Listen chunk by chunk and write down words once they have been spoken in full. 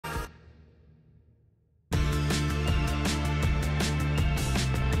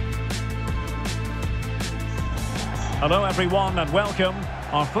Hello everyone and welcome.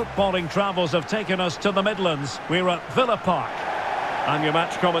 Our footballing travels have taken us to the Midlands. We're at Villa Park. I'm your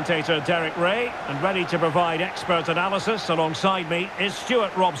match commentator Derek Ray, and ready to provide expert analysis alongside me is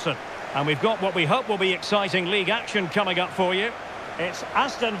Stuart Robson. And we've got what we hope will be exciting league action coming up for you. It's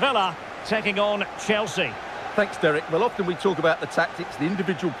Aston Villa taking on Chelsea. Thanks, Derek. Well, often we talk about the tactics, the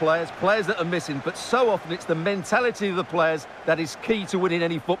individual players that are missing, but so often it's the mentality of the players that is key to winning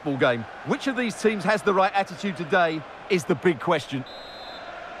any football game. Which of these teams has the right attitude today is the big question.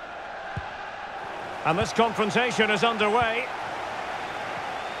 And this confrontation is underway.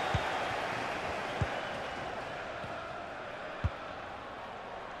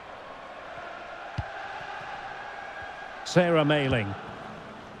 Sarah Mailing.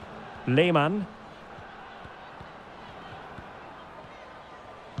 Lehmann.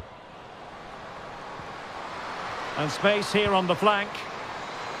 And space here on the flank.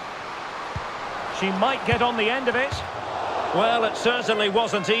 She might get on the end of it. Well, it certainly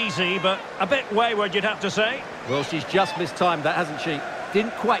wasn't easy, but a bit wayward, you'd have to say. Well, she's just mistimed that, hasn't she?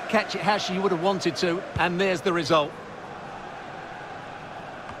 Didn't quite catch it how she would have wanted to, and there's the result.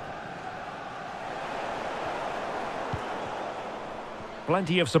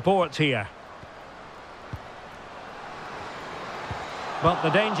 Plenty of support here. But the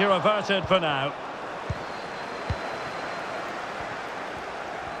danger averted for now.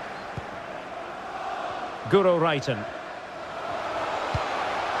 Guru Wrighton.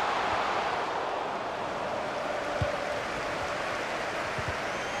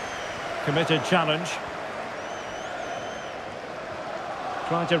 Committed challenge.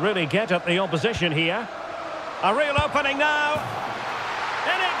 Trying to really get at the opposition here. A real opening now.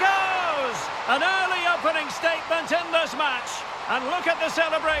 In it goes! An early opening statement in this match. And look at the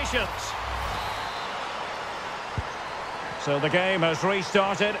celebrations. So the game has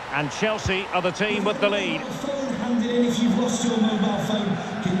restarted and Chelsea are the team with the lead.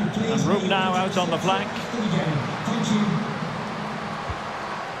 And room now out on the flank.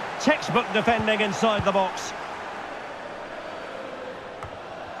 Textbook defending inside the box.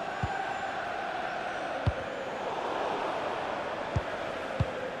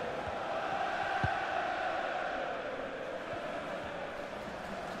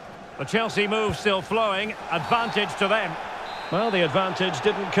 The Chelsea move still flowing, advantage to them. Well, the advantage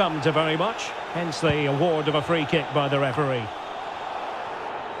didn't come to very much, hence the award of a free kick by the referee.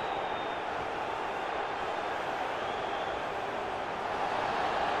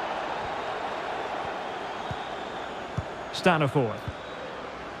 Staniforth.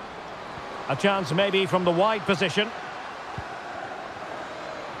 A chance maybe from the wide position.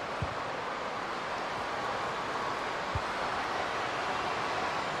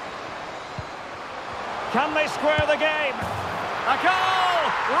 Can they square the game? A goal!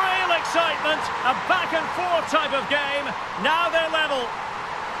 Real excitement! A back-and-forth type of game. Now they're level.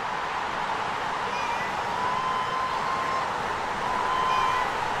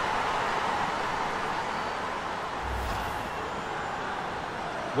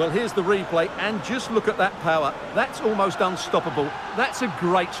 Well, here's the replay, and just look at that power. That's almost unstoppable. That's a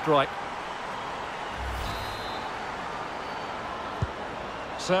great strike.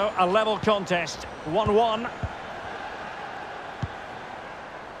 So, a level contest, 1-1.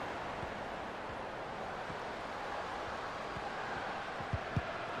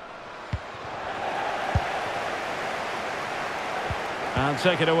 And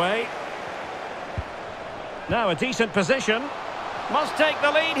take it away. Now a decent position. Must take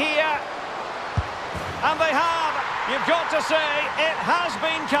the lead here. And they have. You've got to say, it has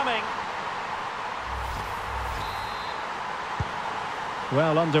been coming.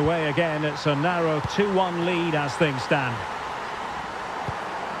 Well, underway again. It's a narrow 2-1 lead as things stand.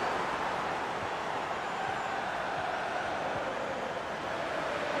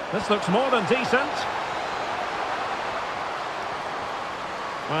 This looks more than decent.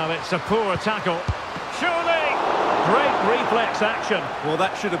 Well, it's a poor tackle. Surely! Great reflex action. Well,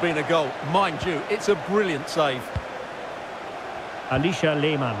 that should have been a goal. Mind you, it's a brilliant save. Alisha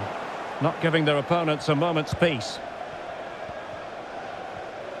Lehmann, not giving their opponents a moment's peace.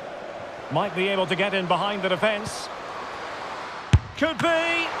 Might be able to get in behind the defence. Could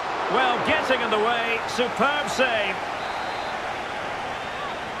be. Well, getting in the way. Superb save.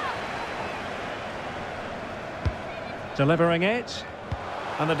 Delivering it.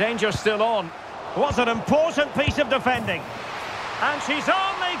 And the danger's still on. What an important piece of defending. And she's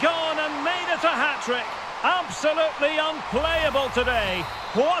only gone and made it a hat-trick. Absolutely unplayable today.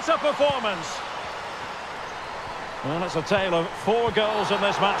 What a performance. Well, it's a tale of 4 goals in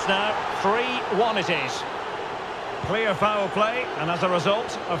this match now. 3-1 it is. Clear foul play, and as a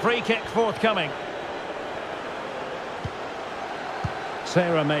result, a free kick forthcoming.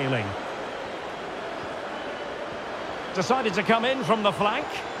 Sarah Mailing. Decided to come in from the flank.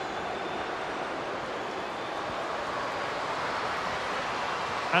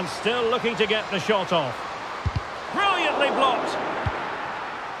 And still looking to get the shot off. Brilliantly blocked.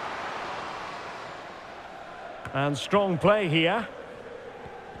 And strong play here.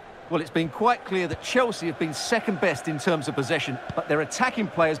 Well, it's been quite clear that Chelsea have been second best in terms of possession, but their attacking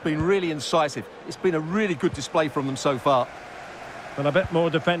play has been really incisive. It's been a really good display from them so far. But a bit more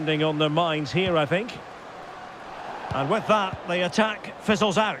defending on their minds here, I think. And with that, the attack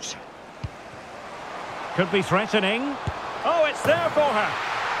fizzles out. Could be threatening. Oh, it's there for her.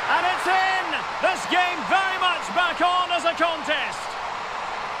 And it's in! This game very much back on as a contest.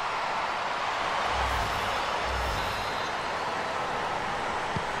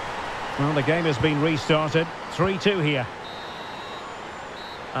 Well, the game has been restarted. 3-2 here.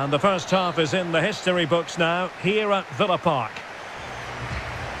 And the first half is in the history books now, here at Villa Park.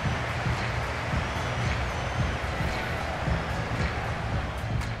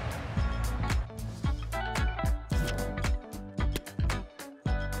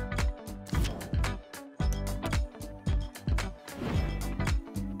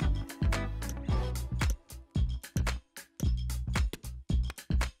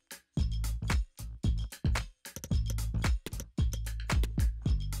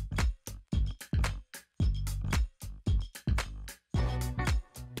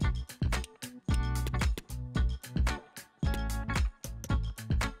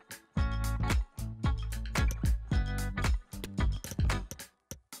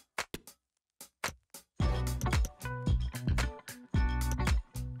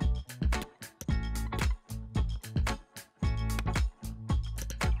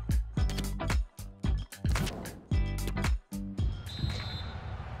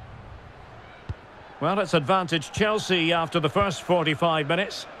 Well, it's advantage Chelsea after the first 45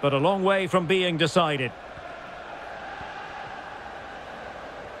 minutes, but a long way from being decided.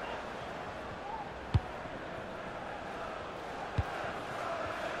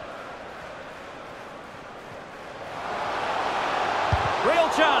 Real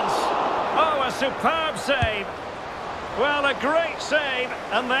chance. Oh, a superb save. Well, a great save,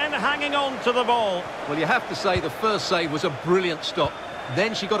 and then hanging on to the ball. Well, you have to say the first save was a brilliant stop.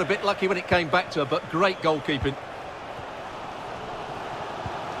 Then she got a bit lucky when it came back to her, but great goalkeeping.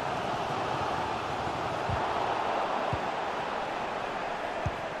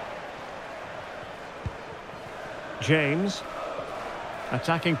 James.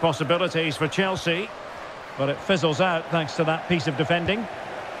 Attacking possibilities for Chelsea, but it fizzles out thanks to that piece of defending.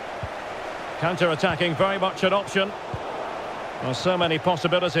 Counter-attacking, very much an option. Well, so many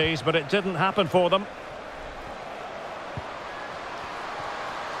possibilities, but it didn't happen for them.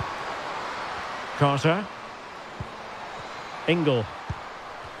 Carter. Ingle.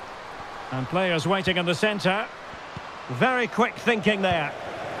 And players waiting in the centre. Very quick thinking there.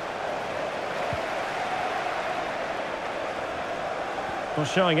 Well,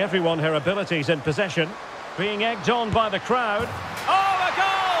 showing everyone her abilities in possession. Being egged on by the crowd. Oh, a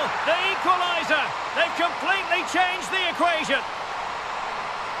goal! The equaliser! They've completely changed the equation.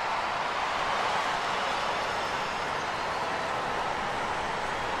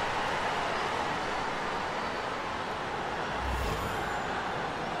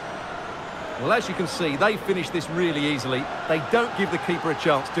 Well, as you can see, they finished this really easily. They don't give the keeper a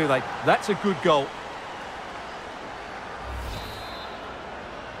chance, do they? That's a good goal.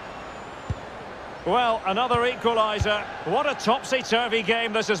 Well, another equaliser. What a topsy-turvy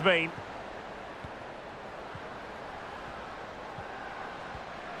game this has been.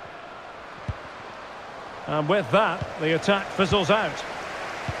 And with that, the attack fizzles out.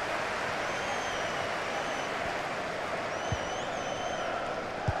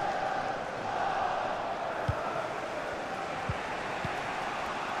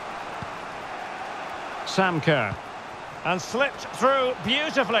 Sam Kerr. And slipped through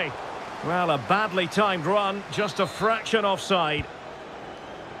beautifully. Well, a badly timed run, just a fraction offside.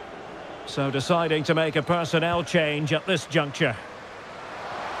 So deciding to make a personnel change at this juncture.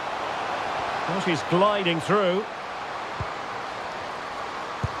 Well, she's gliding through.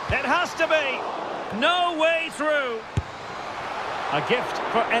 It has to be. No way through. A gift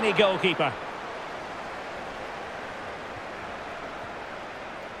for any goalkeeper.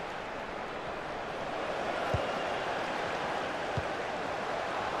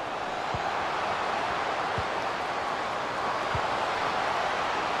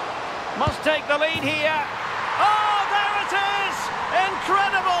 Must take the lead here. Oh, there it is!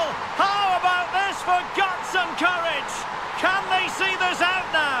 Incredible! How about this for guts and courage? Can they see this out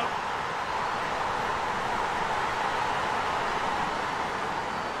now?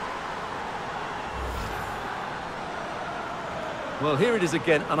 Well, here it is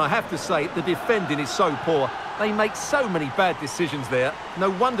again, and I have to say, the defending is so poor. They make so many bad decisions there. No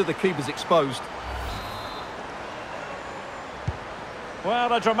wonder the keeper's exposed.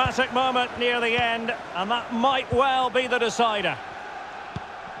 Well, a dramatic moment near the end, and that might well be the decider.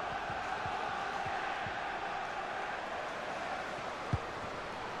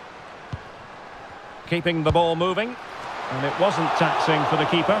 Keeping the ball moving, and it wasn't taxing for the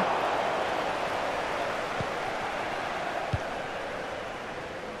keeper.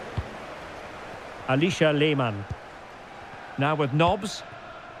 Alisha Lehmann. Now with Nobbs.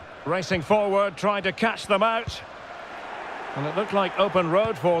 Racing forward, trying to catch them out. And it looked like open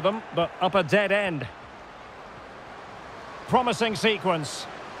road for them, but up a dead end. Promising sequence.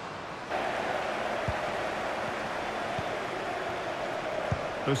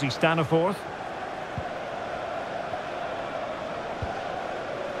 Lucy Staniforth.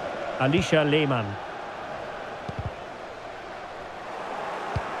 Alisha Lehmann.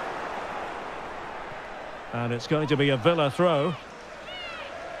 And it's going to be a Villa throw.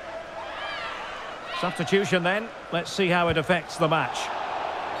 Substitution then. Let's see how it affects the match.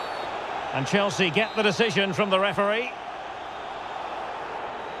 And Chelsea get the decision from the referee.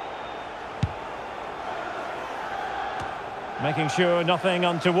 Making sure nothing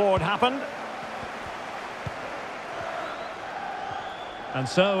untoward happened. And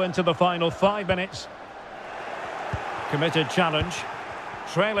so into the final 5 minutes. Committed challenge.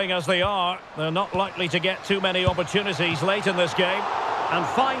 Trailing as they are, they're not likely to get too many opportunities late in this game. And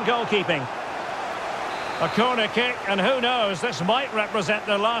fine goalkeeping. A corner kick, and who knows, this might represent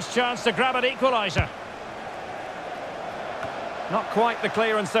their last chance to grab an equaliser. Not quite the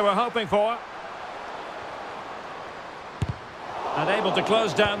clearance they were hoping for. And able to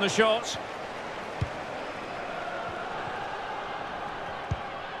close down the shots.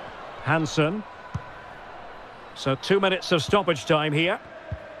 Hansen. So 2 minutes of stoppage time here.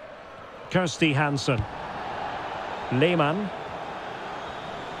 Kirsty Hansen. Lehmann.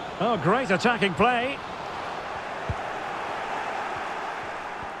 Oh, great attacking play.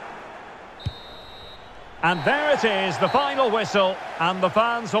 And there it is, the final whistle. And the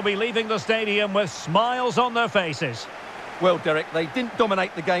fans will be leaving the stadium with smiles on their faces. Well, Derek, they didn't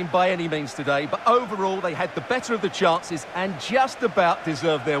dominate the game by any means today, but overall they had the better of the chances and just about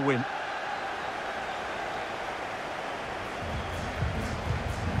deserved their win.